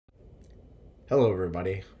Hello,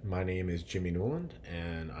 everybody. My name is Jimmy Newland,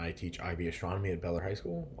 and I teach IB Astronomy at Bellaire High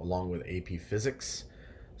School, along with AP Physics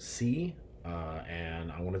C.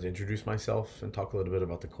 And I wanted to introduce myself and talk a little bit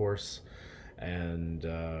about the course. And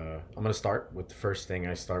I'm going to start with the first thing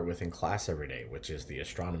I start with in class every day, which is the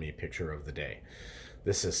astronomy picture of the day.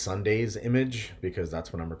 This is Sunday's image because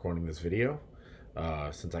that's when I'm recording this video,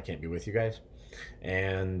 since I can't be with you guys.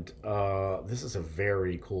 And this is a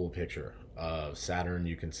very cool picture of Saturn.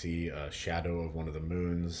 You can see a shadow of one of the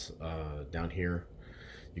moons down here.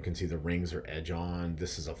 You can see the rings are edge on.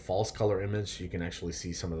 This is a false color image. You can actually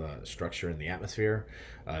see some of the structure in the atmosphere.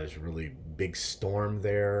 There's a really big storm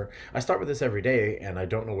there. I start with this every day, and I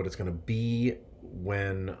don't know what it's going to be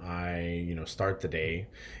when I start the day.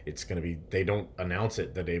 It's going to be, they don't announce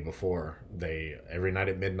it the day before. They every night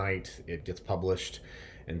at midnight it gets published,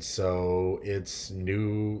 and so it's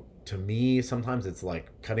new to me. Sometimes it's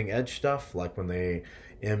like cutting edge stuff, like when they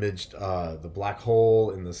imaged the black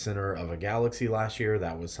hole in the center of a galaxy last year.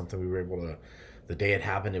 That was something we were able to, the day it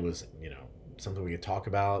happened, it was, something we could talk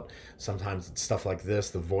about. Sometimes it's stuff like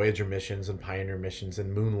this, the Voyager missions and Pioneer missions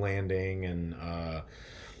and moon landing, and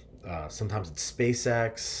sometimes it's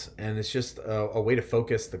SpaceX, and it's just a way to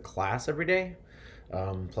focus the class every day.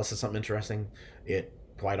 Plus, it's something interesting. It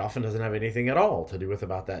quite often doesn't have anything at all to do with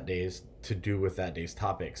that day's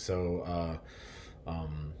topic. So,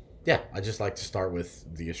 yeah, I just like to start with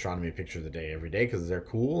the astronomy picture of the day every day because they're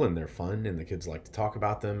cool and they're fun, and the kids like to talk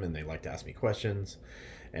about them and they like to ask me questions.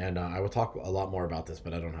 And I will talk a lot more about this,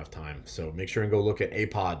 but I don't have time. So make sure and go look at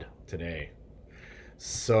APOD today.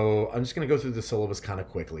 So I'm just going to go through the syllabus kind of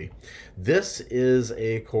quickly. This is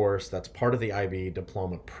a course that's part of the IB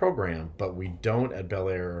diploma program, but we don't at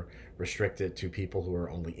Bellaire restrict it to people who are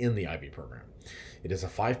only in the IB program. It is a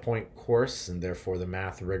 5-point course, and therefore the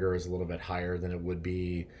math rigor is a little bit higher than it would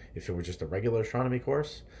be if it were just a regular astronomy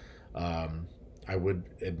course. I would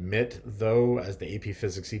admit, though, as the AP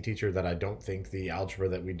Physics C teacher, that I don't think the algebra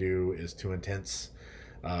that we do is too intense.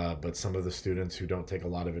 But some of the students who don't take a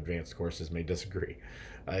lot of advanced courses may disagree.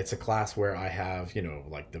 It's a class where I have,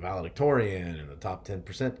 like the valedictorian and the top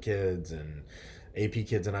 10% kids and AP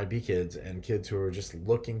kids and IB kids and kids who are just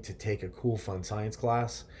looking to take a cool, fun science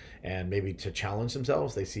class and maybe to challenge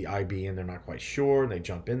themselves. They see IB and they're not quite sure, and they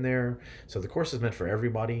jump in there. So the course is meant for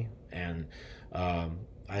everybody. And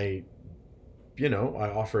I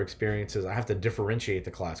offer experiences. I have to differentiate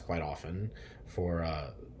the class quite often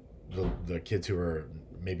for the kids who are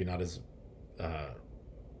maybe not as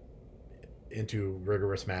into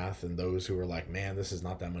rigorous math, and those who are like, man, this is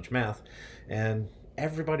not that much math. And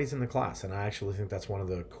everybody's in the class, and I actually think that's one of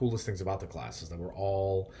the coolest things about the class is that we're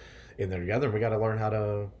all in there together, and we got to learn how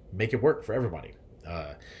to make it work for everybody.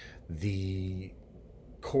 The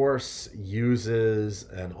course uses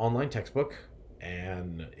an online textbook,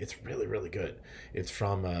 and it's really, really good. It's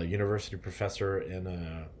from a university professor in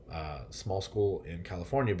a small school in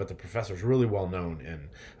California, but the professor is really well known in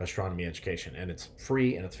astronomy education, and it's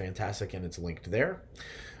free and it's fantastic, and it's linked there.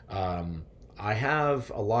 I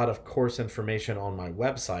have a lot of course information on my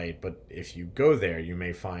website, but if you go there, you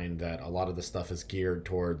may find that a lot of the stuff is geared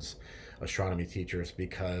towards astronomy teachers,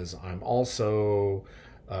 because I'm also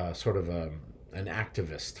sort of an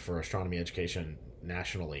activist for astronomy education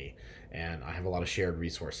nationally, and I have a lot of shared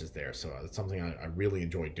resources there, so it's something I really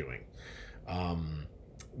enjoy doing.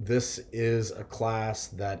 This is a class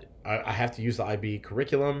that I have to use the IB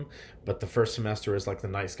curriculum, but the first semester is like the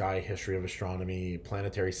night sky, history of astronomy,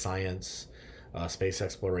 planetary science, space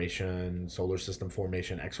exploration, solar system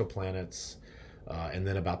formation, exoplanets, and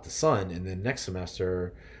then about the sun. And then next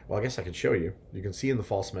semester, well, I guess I could show you. You can see in the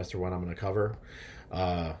fall semester what I'm going to cover.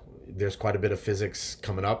 There's quite a bit of physics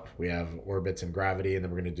coming up. We have orbits and gravity, and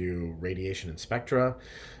then we're going to do radiation and spectra.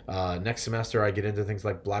 Next semester, I get into things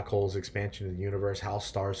like black holes, expansion of the universe, how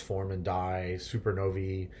stars form and die,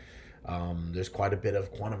 supernovae. There's quite a bit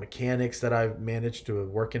of quantum mechanics that I've managed to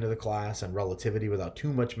work into the class, and relativity without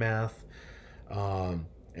too much math.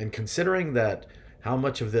 And considering that how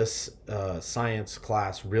much of this science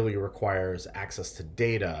class really requires access to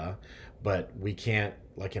data, but we can't,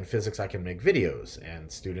 like in physics, I can make videos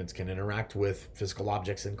and students can interact with physical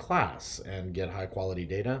objects in class and get high quality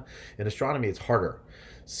data. In astronomy, it's harder.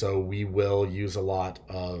 So we will use a lot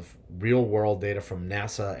of real world data from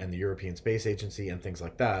NASA and the European Space Agency and things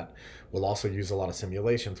like that. We'll also use a lot of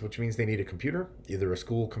simulations, which means they need a computer, either a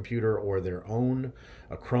school computer or their own.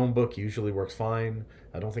 A Chromebook usually works fine.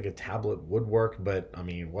 I don't think a tablet would work, but I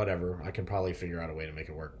mean, whatever. I can probably figure out a way to make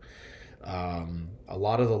it work. A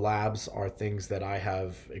lot of the labs are things that I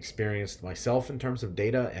have experienced myself in terms of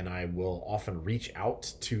data, and I will often reach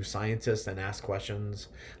out to scientists and ask questions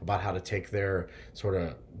about how to take their sort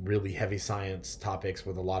of really heavy science topics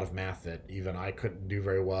with a lot of math that even I couldn't do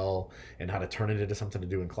very well, and how to turn it into something to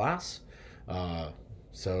do in class. Uh,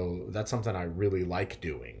 so that's something I really like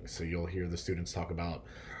doing. So you'll hear the students talk about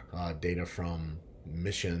data from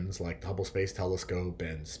missions like the Hubble Space Telescope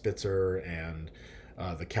and Spitzer and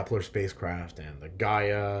the Kepler spacecraft and the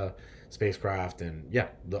Gaia spacecraft, and yeah,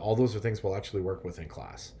 all those are things we'll actually work with in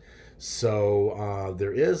class. So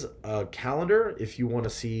there is a calendar if you want to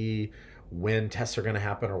see when tests are going to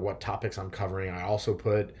happen or what topics I'm covering. I also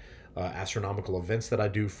put astronomical events that I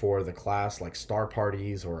do for the class, like star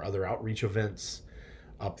parties or other outreach events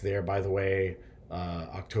up there. By the way,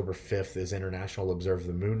 October 5th is International Observe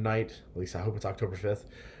the Moon Night. At least I hope it's October 5th.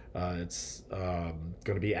 It's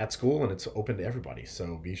going to be at school and it's open to everybody.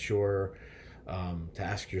 So be sure to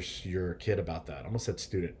ask your kid about that. I almost said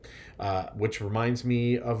student. Which reminds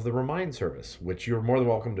me of the Remind service, which you're more than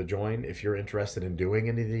welcome to join if you're interested in doing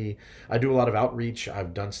any of the. I do a lot of outreach.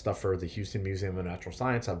 I've done stuff for the Houston Museum of Natural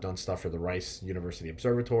Science. I've done stuff for the Rice University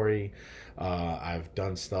Observatory. I've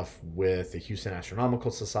done stuff with the Houston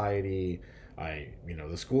Astronomical Society.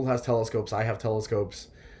 The school has telescopes. I have telescopes.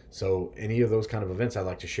 So any of those kind of events I'd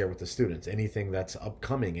like to share with the students. Anything that's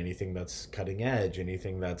upcoming, anything that's cutting edge,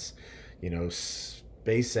 anything that's,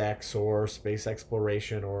 SpaceX or space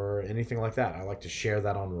exploration or anything like that. I like to share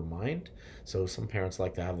that on Remind. So some parents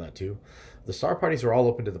like to have that too. The star parties are all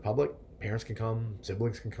open to the public. Parents can come,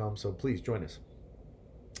 siblings can come. So please join us.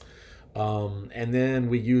 And then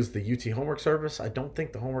we use the UT homework service. I don't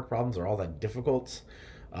think the homework problems are all that difficult.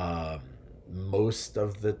 Most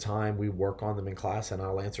of the time we work on them in class and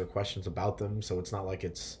I'll answer questions about them. So it's not like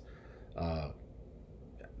it's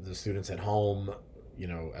the students at home,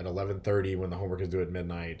 at 11:30 when the homework is due at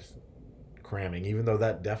midnight cramming, even though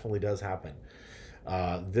that definitely does happen.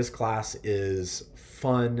 This class is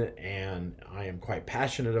fun and I am quite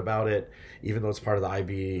passionate about it. Even though it's part of the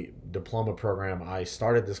IB diploma program, I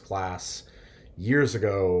started this class years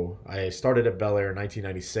ago. I started at Bellaire in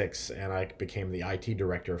 1996 and I became the IT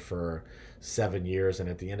director for 7 years. And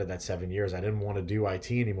at the end of that 7 years, I didn't want to do IT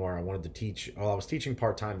anymore. I wanted to teach. Well, I was teaching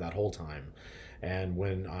part-time that whole time. And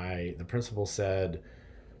when the principal said,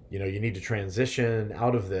 you need to transition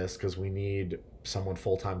out of this because we need someone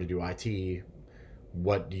full-time to do IT.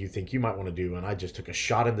 What do you think you might want to do? And I just took a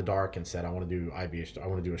shot in the dark and said, I want to do IB. I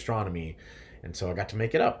want to do astronomy. And so I got to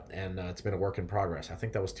make it up, and it's been a work in progress. I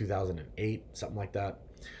think that was 2008, something like that.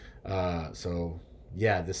 So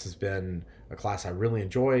yeah, this has been a class I really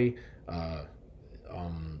enjoy.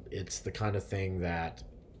 It's the kind of thing that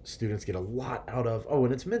students get a lot out of. Oh,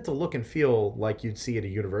 and it's meant to look and feel like you'd see at a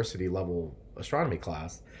university level astronomy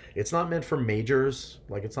class. It's not meant for majors.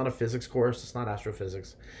 Like, it's not a physics course. It's not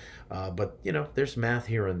astrophysics. But there's math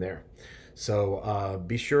here and there. So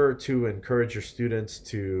be sure to encourage your students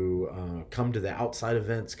to come to the outside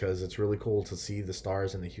events because it's really cool to see the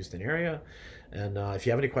stars in the Houston area. And if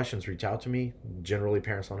you have any questions, reach out to me. Generally,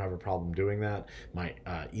 parents don't have a problem doing that. My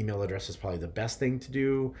email address is probably the best thing to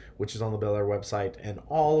do, which is on the Bellaire website. And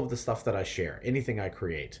all of the stuff that I share, anything I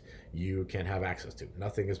create, you can have access to.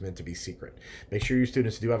 Nothing is meant to be secret. Make sure your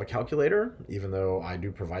students do have a calculator, even though I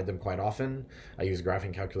do provide them quite often. I use a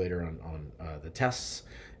graphing calculator on the tests,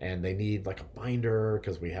 and they need like a binder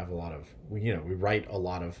because we have a lot of, we write a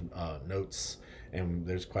lot of notes, and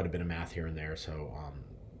there's quite a bit of math here and there. So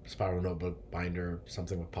spiral notebook, binder,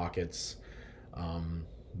 something with pockets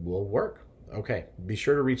will work. Okay, be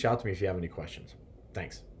sure to reach out to me if you have any questions.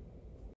 Thanks.